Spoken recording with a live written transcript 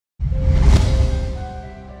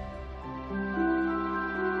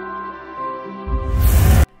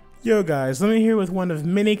Yo guys, let me here with one of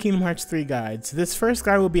many Kingdom Hearts 3 guides. This first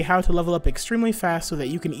guide will be how to level up extremely fast so that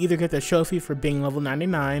you can either get the trophy for being level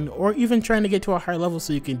 99, or even trying to get to a higher level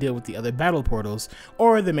so you can deal with the other battle portals,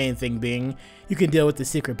 or the main thing being, you can deal with the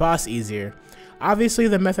secret boss easier. Obviously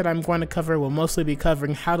the method I'm going to cover will mostly be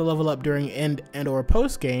covering how to level up during end and or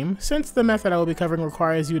post game, since the method I will be covering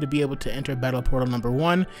requires you to be able to enter battle portal number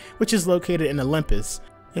 1, which is located in Olympus.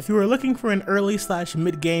 If you are looking for an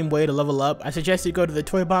early/mid-game way to level up, I suggest you go to the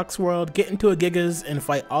Toy Box world, get into a Gigas, and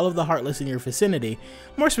fight all of the Heartless in your vicinity,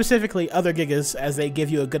 more specifically other Gigas, as they give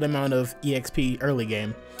you a good amount of EXP early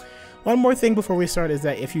game. One more thing before we start is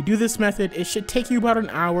that if you do this method, it should take you about an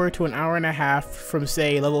hour to an hour and a half from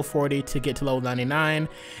say level 40 to get to level 99,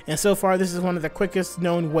 and so far this is one of the quickest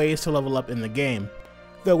known ways to level up in the game.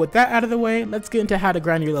 Though with that out of the way, let's get into how to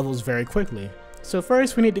grind your levels very quickly. So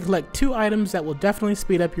first we need to collect two items that will definitely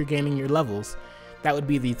speed up your gaining your levels. That would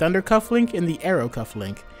be the Thunder Cufflink and the Arrow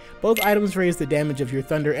Cufflink. Both items raise the damage of your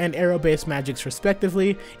Thunder and Arrow based magics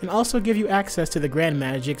respectively, and also give you access to the Grand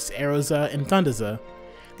Magics, Arrowza and Thundaza.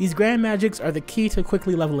 These Grand Magics are the key to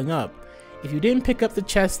quickly leveling up. If you didn't pick up the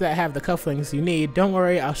chests that have the cufflinks you need, don't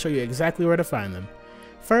worry, I'll show you exactly where to find them.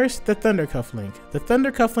 First, the Thunder Cufflink. The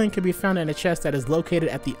Thunder Cufflink can be found in a chest that is located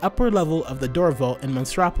at the upper level of the Door Vault in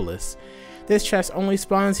Monstropolis. This chest only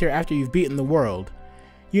spawns here after you've beaten the world.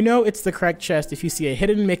 You know it's the correct chest if you see a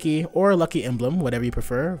hidden Mickey or a Lucky Emblem, whatever you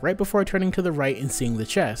prefer, right before turning to the right and seeing the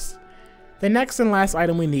chest. The next and last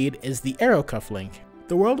item we need is the Arrow Cufflink.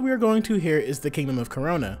 The world we are going to here is the Kingdom of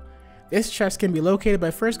Corona. This chest can be located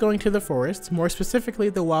by first going to the forest, more specifically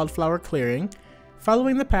the Wildflower Clearing.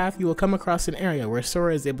 Following the path, you will come across an area where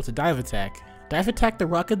Sora is able to dive attack. Dive attack the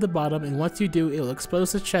rock at the bottom, and once you do, it will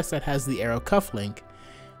expose the chest that has the Arrow Cufflink.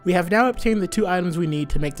 We have now obtained the two items we need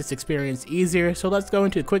to make this experience easier, so let's go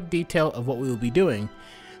into a quick detail of what we will be doing.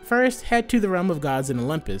 First, head to the Realm of Gods in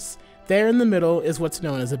Olympus. There in the middle is what's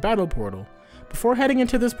known as a battle portal. Before heading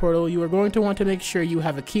into this portal, you are going to want to make sure you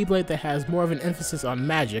have a Keyblade that has more of an emphasis on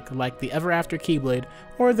magic, like the Ever After Keyblade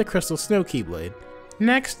or the Crystal Snow Keyblade.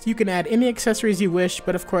 Next, you can add any accessories you wish,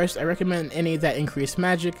 but of course I recommend any that increase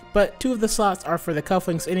magic, but two of the slots are for the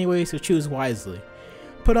cufflinks anyway, so choose wisely.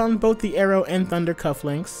 Put on both the Arrow and Thunder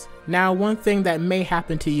cufflinks. Now, one thing that may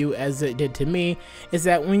happen to you, as it did to me, is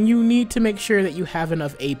that when you need to make sure that you have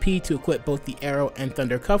enough AP to equip both the Arrow and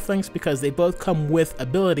Thunder cufflinks, because they both come with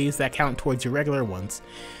abilities that count towards your regular ones.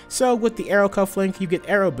 So with the Arrow cufflink you get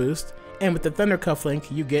Arrow Boost, and with the Thunder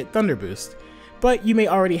cufflink you get Thunder Boost. But you may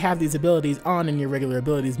already have these abilities on in your regular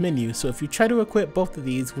abilities menu, so if you try to equip both of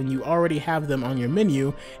these when you already have them on your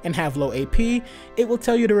menu and have low AP, it will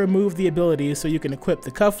tell you to remove the abilities so you can equip the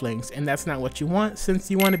cufflinks, and that's not what you want since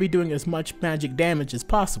you want to be doing as much magic damage as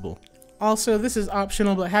possible. Also, this is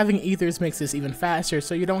optional, but having ethers makes this even faster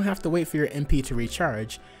so you don't have to wait for your MP to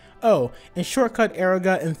recharge. Oh, and shortcut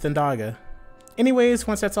Arrowga and Thundaga. Anyways,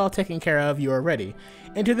 once that's all taken care of, you are ready.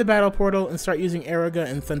 Enter the battle portal and start using Arrowga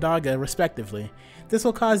and Thundaga respectively. This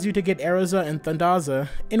will cause you to get Arrowza and Thundaza,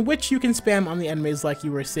 in which you can spam on the enemies like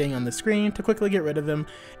you were seeing on the screen to quickly get rid of them,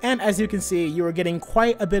 and as you can see, you are getting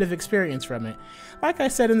quite a bit of experience from it. Like I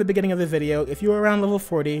said in the beginning of the video, if you are around level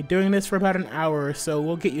 40, doing this for about an hour or so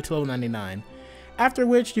will get you to level 99. After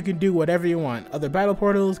which, you can do whatever you want, other battle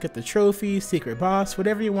portals, get the trophy, secret boss,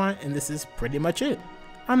 whatever you want, and this is pretty much it.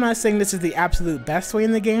 I'm not saying this is the absolute best way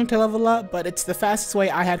in the game to level up, but it's the fastest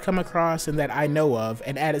way I had come across and that I know of,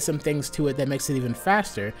 and added some things to it that makes it even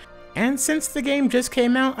faster. And since the game just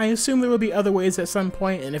came out, I assume there will be other ways at some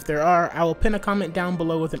point, and if there are, I will pin a comment down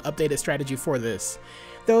below with an updated strategy for this.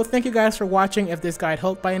 Though, thank you guys for watching. If this guide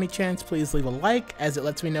helped by any chance, please leave a like, as it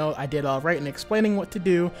lets me know I did alright in explaining what to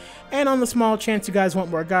do, and on the small chance you guys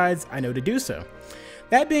want more guides, I know to do so.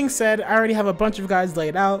 That being said, I already have a bunch of guides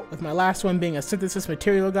laid out, with my last one being a synthesis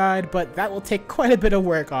material guide, but that will take quite a bit of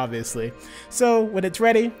work obviously. So when it's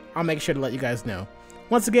ready, I'll make sure to let you guys know.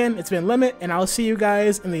 Once again, it's been Limit, and I'll see you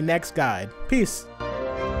guys in the next guide. Peace!